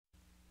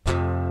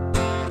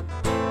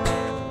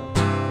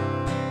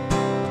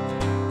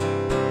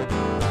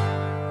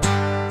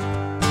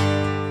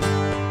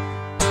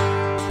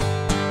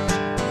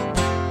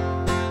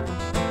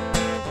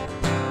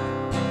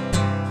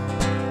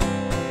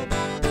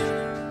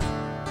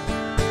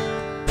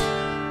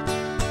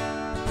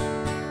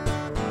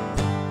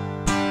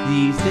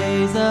These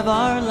days of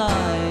our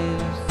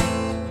lives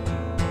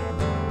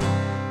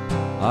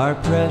are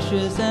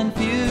precious and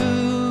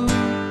few.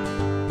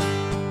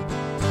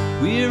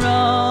 We're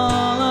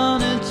all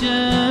on a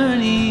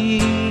journey,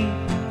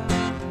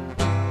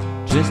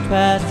 just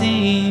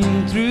passing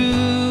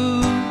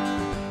through.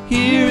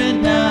 Here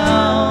and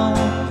now,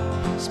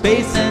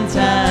 space and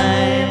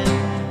time,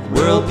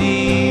 world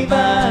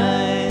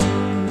divine,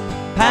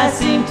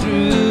 passing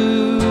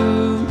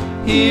through.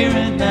 Here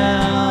and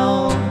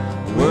now,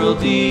 world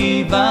divine.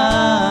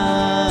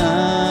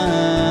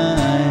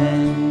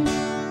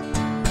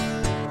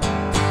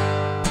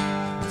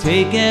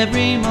 Take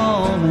every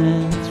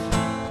moment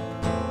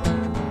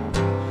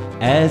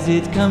as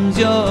it comes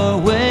your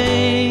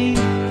way.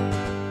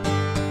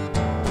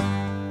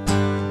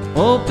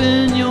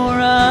 Open your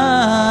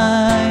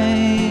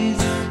eyes,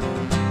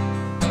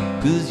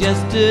 'cause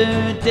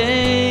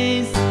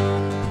yesterday's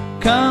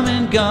come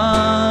and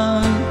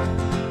gone.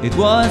 It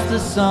was the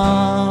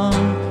song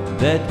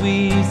that we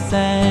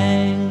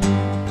sang,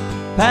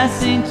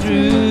 passing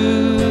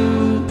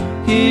through.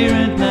 Here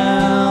and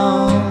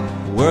now,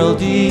 world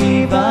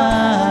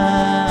divine.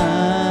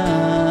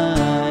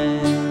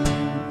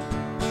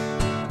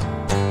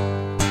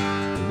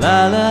 La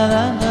la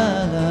la la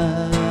la,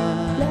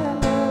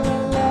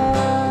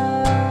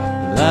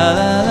 la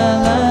la la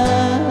la,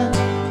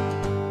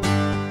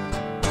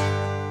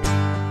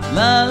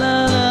 la la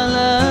la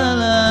la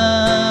la,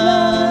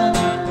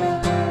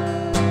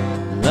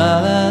 la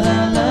la la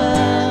la,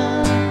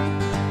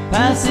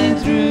 passing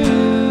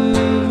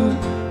through.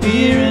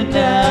 Here and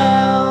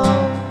now,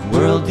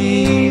 world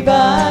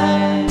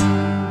divine,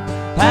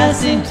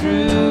 passing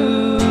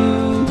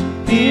through.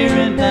 Here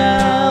and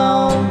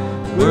now,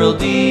 world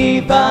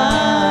divine.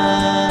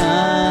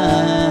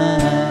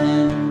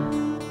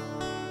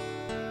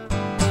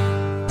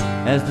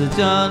 As the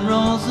dawn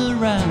rolls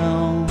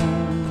around,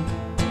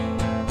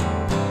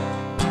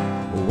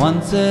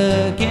 once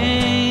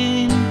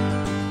again,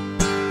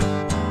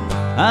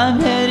 I'm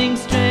heading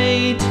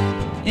straight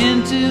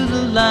into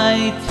the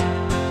light.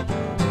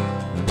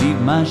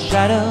 Leave my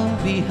shadow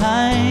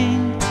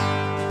behind,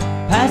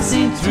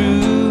 passing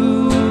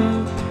through.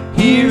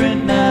 Here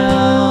and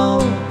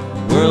now,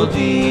 world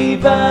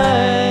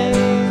divine,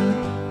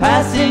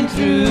 passing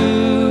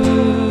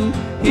through.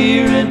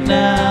 Here and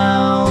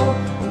now,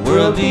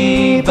 world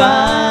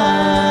divine.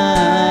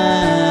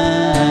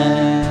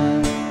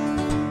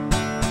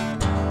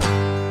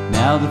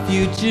 Now the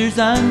future's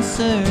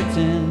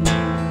uncertain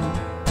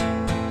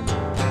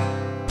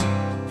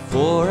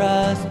for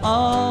us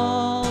all.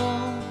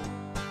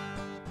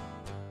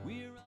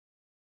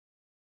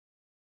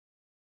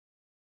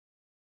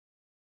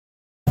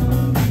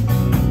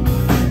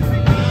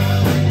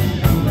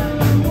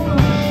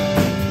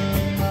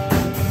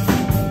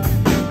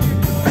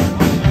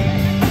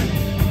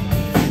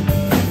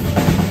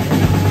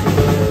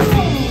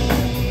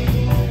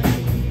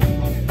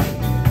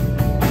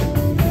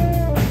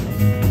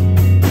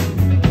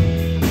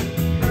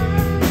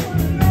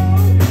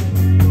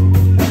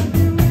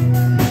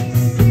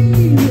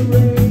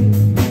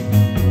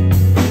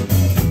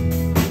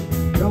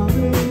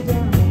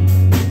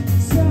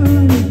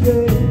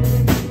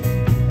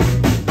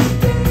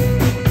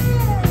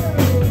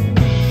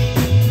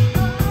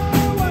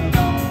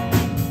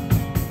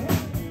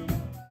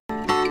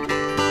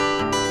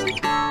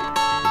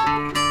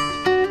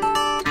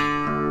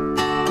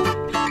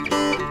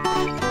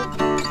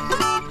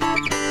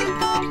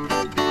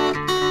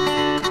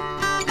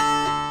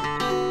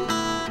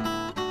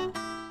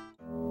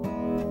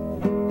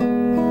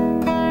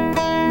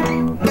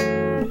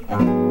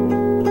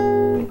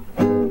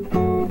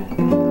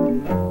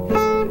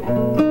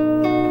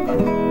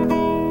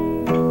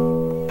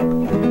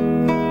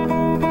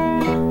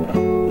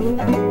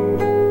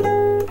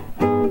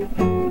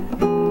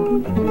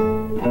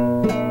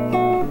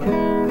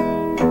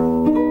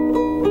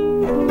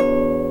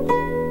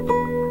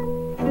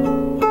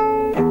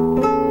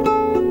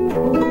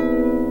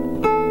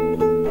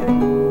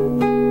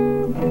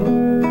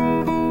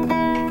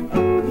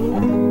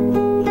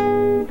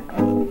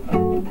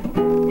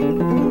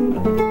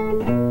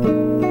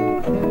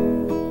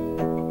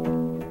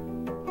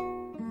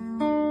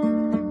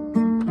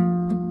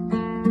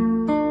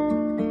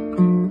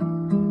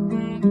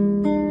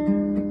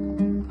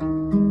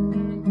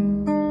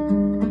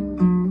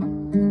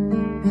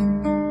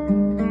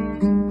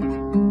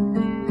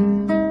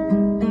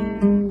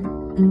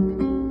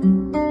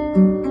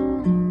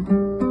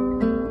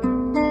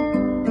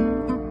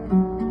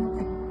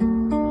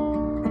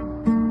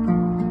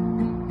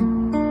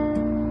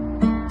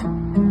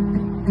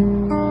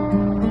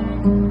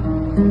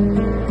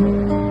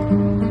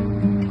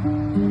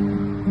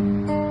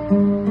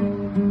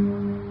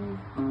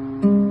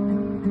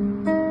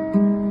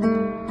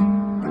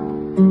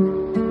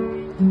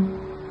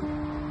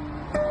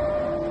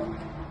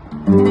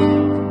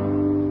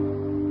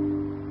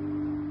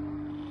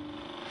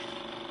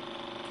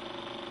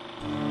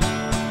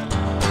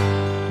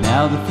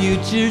 Now the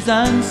future's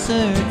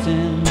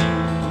uncertain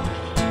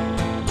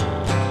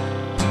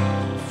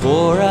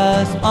for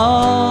us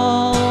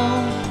all.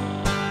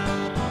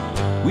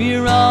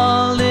 We're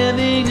all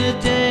living a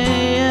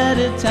day at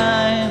a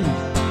time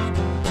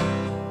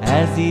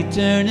as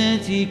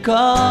eternity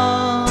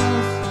calls,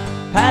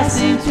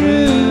 passing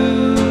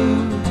through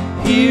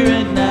here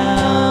and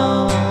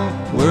now,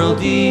 world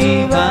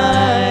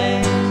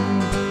divine,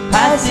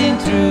 passing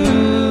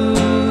through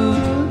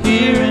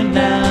here and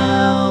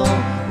now,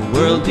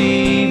 world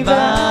divine.